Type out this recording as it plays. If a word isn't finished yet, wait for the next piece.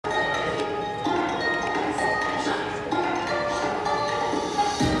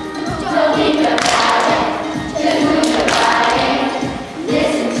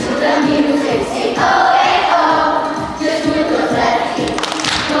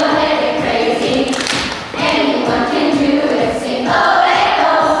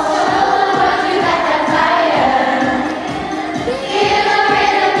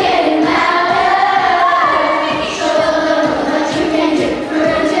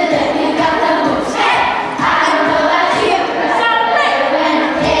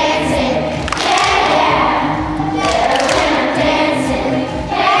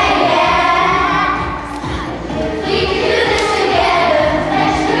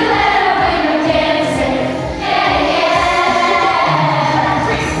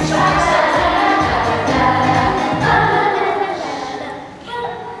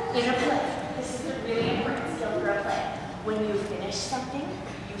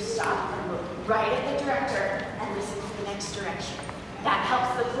right at the director and listen for the next direction. That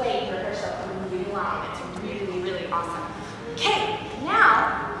helps the play rehearsal from moving along. It's really, really awesome. Okay,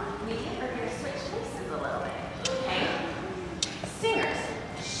 now we are going to switch places a little bit. Okay? Singers,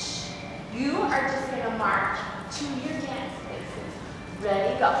 shh. You are just going to march to your dance places.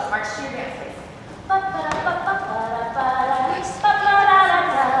 Ready, go. March to your dance places.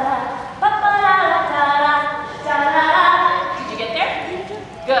 Did you get there?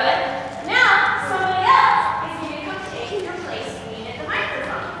 Good. Now, somebody else is going to come take your place being at the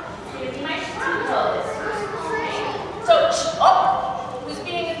microphone. It's going to be my frontal this first time. So, oh, who's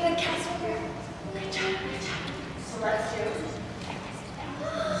being in the castle here? Good job, good job. So let's do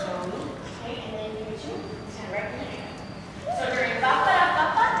so, okay, and then you two stand right behind. So during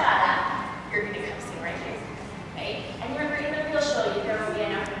ba-ba-da-ba-ba-da-da, you're going to come sing right here. Okay? And remember, in the real show, there will be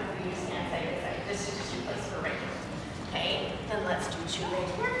enough room for you to stand side by side. This is just your place for right here. Okay? Then let's do two right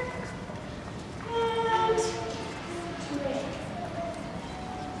here. And two right here.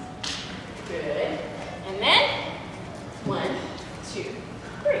 Good. And then 1, 2,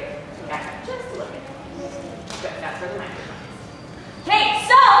 3. Back up just a little bit. Good. That's where the microphone is. Okay,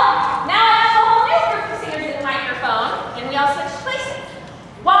 so now I have a whole new group of singers in the microphone, and we all switch places.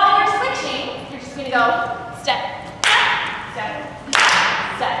 While you're switching, you're just going to go step, step, step, step,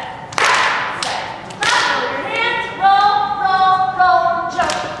 step. Roll your hands, roll, roll, roll,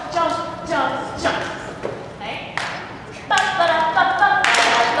 jump, jump, jump, jump. Okay?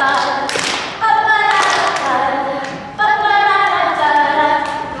 Ba-ba-da-ba-ba-ba-ba.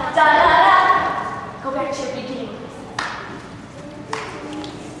 Go back to your beginning places.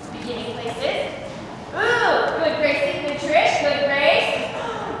 Beginning places. Ooh, good Gracie, good Trish, good Grace,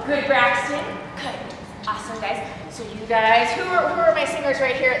 good Braxton. Good. Awesome, guys. So you guys, who are my singers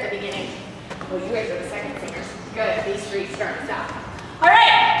right here at the beginning? Oh, you guys are the second singers. Good. These three start us out. All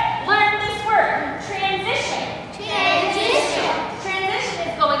right. Learn this word. Transition. Transition. Transition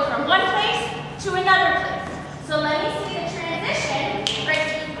is going from one place to another place. So let me see the transition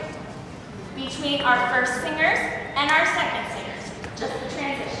right between our first singers and our second singers. Just the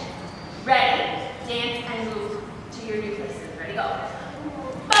transition. Ready? Dance and move to your new places. Ready? Go.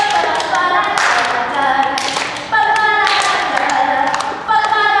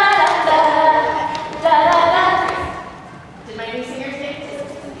 Did my new singers dance?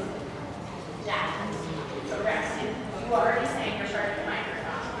 Yeah. So Braxton, you already sang your part of the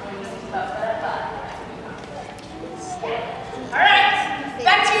microphone. Okay. All right.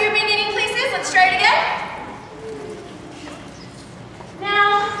 Back to your beginning places. Let's try it again.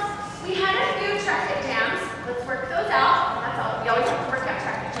 Now, we had a few traffic jams. Let's work those out. That's all. We always have to work out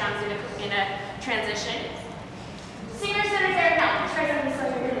traffic jams in a transition. Singers that are there now. Try something so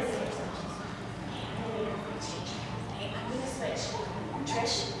you're going to sing yourself. Okay, I'm going to switch.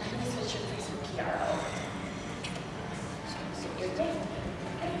 Trish, I'm going to switch your place with Kiara. So you're good.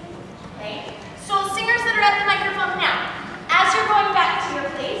 Okay. So singers that are at the microphone now. As you're going back to your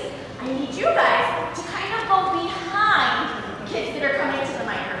place, I need you guys to kind of go behind kids that are coming to the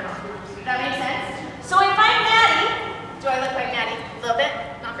microphone. Does that make sense? So if I'm Maddie, do I look like Maddie? A little bit?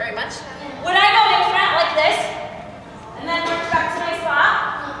 Not very much. Would I go in front like this and then march back to my spot?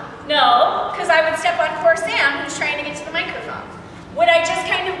 No, because I would step on poor Sam who's trying to get to the microphone. Would I just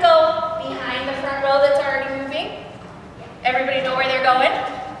kind of go behind the front row that's already moving? Everybody know where they're going?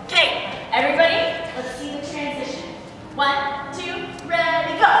 Okay, everybody, let's see the transition. 1, 2,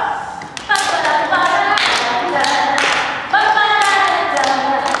 ready, go!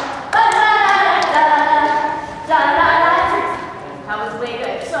 That was way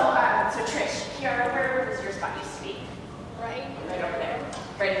good. So Trish, Kiara, where does your spot used to be? Right over there.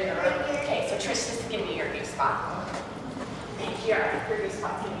 Right in the room. Okay, so Trish, this is going to be your new spot. And Kiara, your new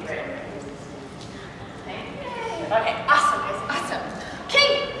spot's going to be right over there. Okay, awesome, guys, awesome. Okay,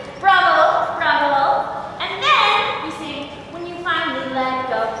 bravo, bravo. And then we sing, when you finally let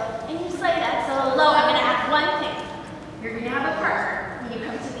go, and you slay that so low. I'm going to add one thing. You're going to have a partner when you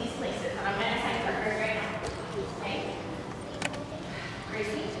come to these places, and I'm going to assign partners right now. Okay?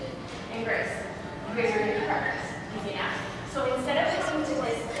 Gracie and Grace. You guys are going to be partners. Easy enough. So instead of coming to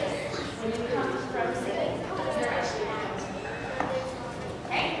this place, when you come from singing, you're actually going to come to me.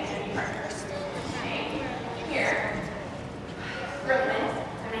 Okay? And be partners. Okay? Here, Brooklyn,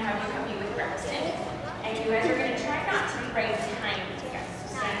 I'm going to have you come be with Braxton, and you guys are going to try not to be right behind me. So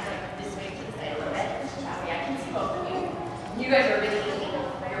stand like this way to the side a little bit. That way I can see both of you. You guys are really easy.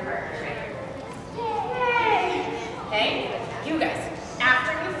 Your partners right here. Yay! Okay? You guys,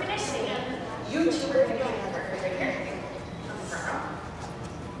 after you finish singing, you two are going to be your partners right here. On the front row.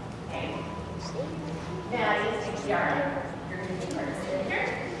 Okay? Maddie and Kiara, you're going to be partners right here.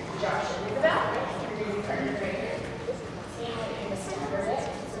 Josh and Isabel.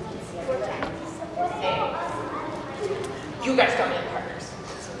 you guys don't need partners.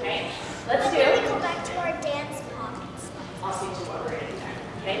 Okay? Let's do. Then we go back to our dance pockets. I'll see to what we're going to do now.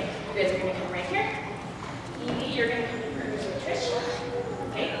 Okay? You guys are going to come right here. Evie, you're going to come in partners with Trish.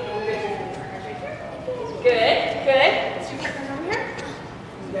 Okay? And you guys are going to be partners right here. Good, good. Let's do partners over here.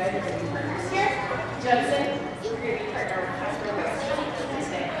 You guys are going to be partners here. Judson, you're going to be partner with Casper.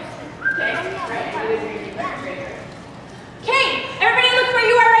 Okay? Right? You guys are going to be partners right here. Okay, everybody look where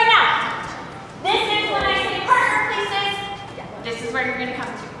you are right now. This is when I say partner places. This is where you're going to come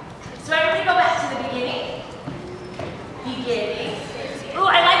to. So everybody go back to the beginning. Beginning. Ooh,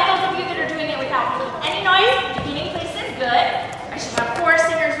 I like those of you that are doing it without any noise. Beginning places, good. I should have 4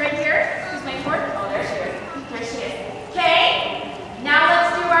 singers right here. Who's my 4th? Oh, there she is. There she is. Okay, now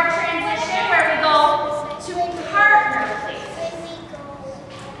let's do our transition where we go to partner places.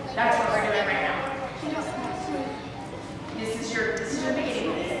 That's what we're doing right now. This is your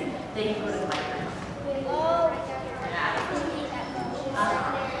beginning place. Then you go to the microphone.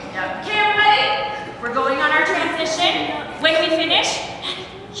 Yeah. Okay, everybody. We're going on our transition. When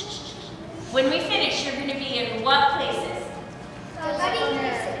we finish, you're going to be in what place?